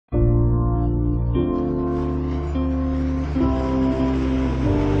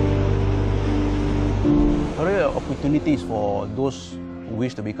of opportunities for those who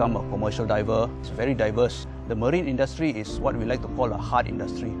wish to become a commercial diver. It's very diverse. The marine industry is what we like to call a hard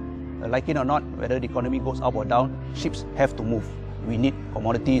industry. Like it or not, whether the economy goes up or down, ships have to move. We need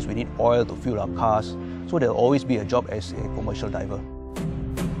commodities, we need oil to fuel our cars, so there will always be a job as a commercial diver.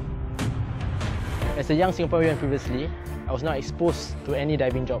 As a young Singaporean previously, I was not exposed to any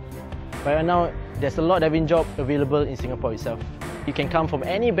diving job. But right now, there's a lot of diving job available in Singapore itself. You can come from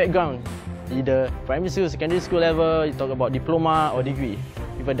any background, either primary school, secondary school level, you talk about diploma or degree.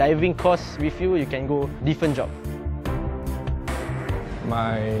 With a diving course with you, you can go different job.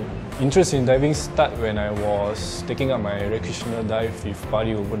 My interest in diving started when I was taking up my recreational dive with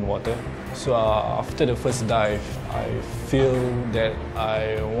Buddy Open Water. So after the first dive, I feel that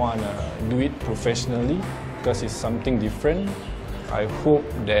I want to do it professionally because it's something different. I hope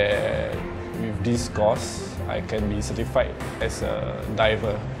that with this course, I can be certified as a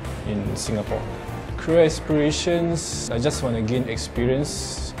diver in Singapore. Career aspirations, I just want to gain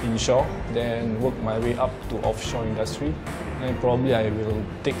experience inshore, then work my way up to offshore industry. And probably I will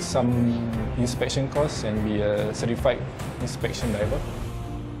take some inspection course and be a certified inspection diver.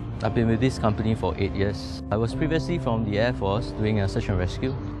 I've been with this company for 8 years. I was previously from the Air Force doing a search and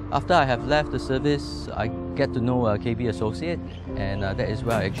rescue. After I have left the service, I get to know a KB associate, and that is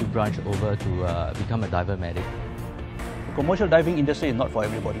where I actually branched over to become a diver medic. The commercial diving industry is not for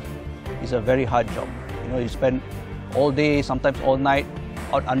everybody. It's a very hard job. You spend all day, sometimes all night,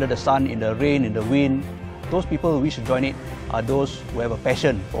 out under the sun, in the rain, in the wind. Those people who wish to join it are those who have a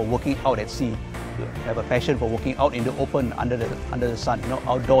passion for working out at sea, have a passion for working out in the open, under the sun,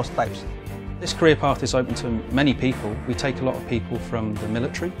 outdoors types. This career path is open to many people. We take a lot of people from the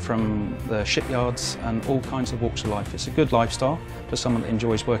military, from the shipyards, and all kinds of walks of life. It's a good lifestyle for someone that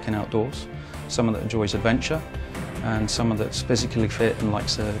enjoys working outdoors, someone that enjoys adventure, and someone that's physically fit and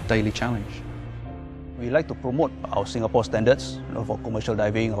likes a daily challenge. We like to promote our Singapore standards for commercial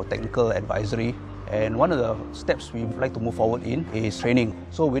diving or technical advisory. And one of the steps we like to move forward in is training.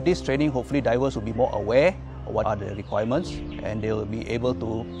 So with this training, hopefully divers will be more aware of what are the requirements, and they will be able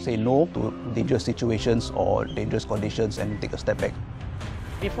to say no to dangerous situations or dangerous conditions and take a step back.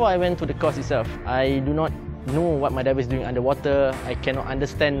 Before I went to the course itself, I do not know what my diver is doing underwater. I cannot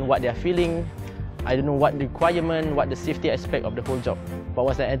understand what they are feeling. I don't know what the requirement, what the safety aspect of the whole job. But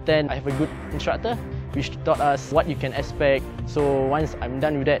once I attend, I have a good instructor which taught us what you can expect. So once I'm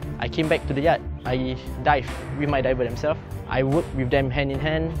done with that, I came back to the yard. I dive with my diver themselves. I work with them hand in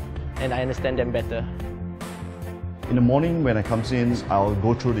hand, and I understand them better. In the morning when I come in, I'll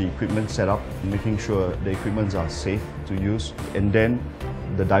go through the equipment setup, making sure the equipments are safe to use, and then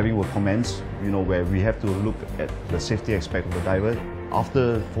the diving will commence, where we have to look at the safety aspect of the diver.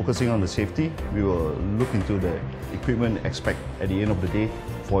 After focusing on the safety, we will look into the equipment aspect at the end of the day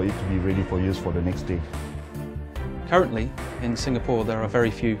for it to be ready for use for the next day. Currently, in Singapore, there are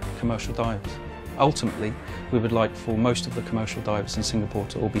very few commercial divers. Ultimately, we would like for most of the commercial divers in Singapore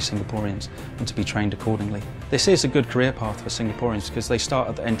to all be Singaporeans and to be trained accordingly. This is a good career path for Singaporeans because they start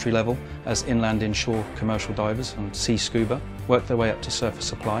at the entry level as inland inshore commercial divers and sea scuba, work their way up to surface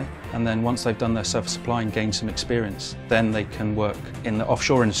supply, and then once they've done their surface supply and gained some experience, then they can work in the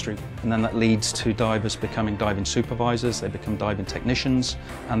offshore industry. And then that leads to divers becoming diving supervisors, they become diving technicians,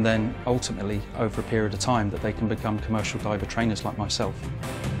 and then ultimately, over a period of time, that they can become commercial diver trainers like myself.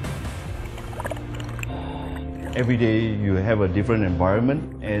 Every day you have a different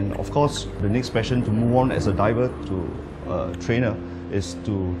environment, and of course the next passion to move on as a diver to a trainer is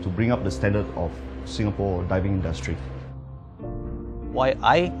to bring up the standard of Singapore diving industry. Why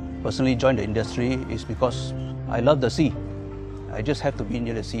I personally joined the industry is because I love the sea. I just have to be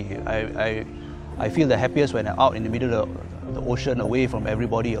near the sea. I feel the happiest when I'm out in the middle of the ocean, away from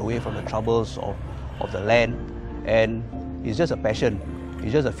everybody, away from the troubles of the land, and it's just a passion.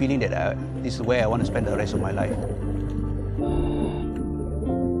 It's just a feeling that this is where I want to spend the rest of my life.